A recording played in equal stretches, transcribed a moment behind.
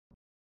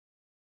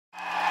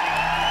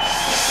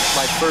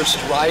my first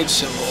ride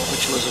cymbal,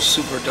 which was a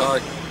super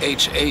dark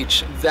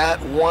HH. That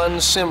one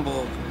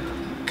cymbal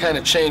kind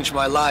of changed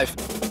my life.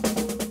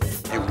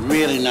 It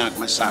really knocked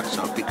my socks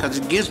off because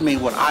it gives me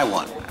what I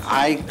want.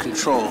 I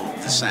control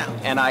the sound.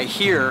 And I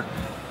hear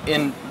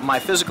in my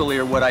physical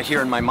ear what I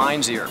hear in my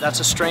mind's ear. That's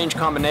a strange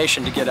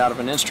combination to get out of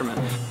an instrument.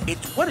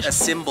 It's what a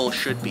cymbal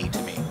should be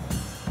to me.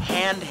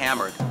 Hand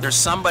hammered. There's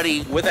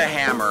somebody with a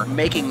hammer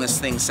making this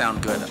thing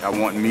sound good. I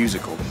want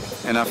musical.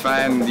 And I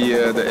find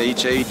the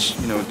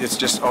HH, you know, it's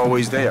just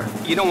always there.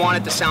 You don't want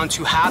it to sound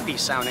too happy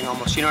sounding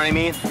almost, you know what I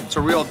mean? It's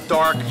a real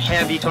dark,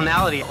 heavy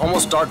tonality.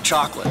 Almost dark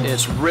chocolate.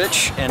 It's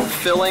rich and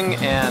filling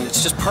and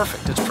it's just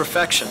perfect. It's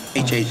perfection.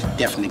 HH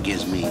definitely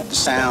gives me the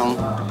sound,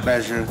 the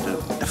pleasure,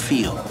 the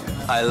feel.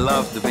 I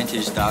love the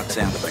vintage dark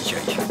sound of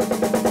HH.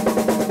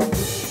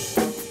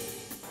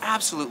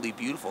 Absolutely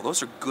beautiful.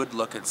 Those are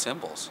good-looking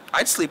cymbals.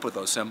 I'd sleep with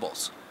those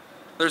cymbals.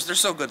 They're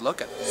so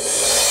good-looking.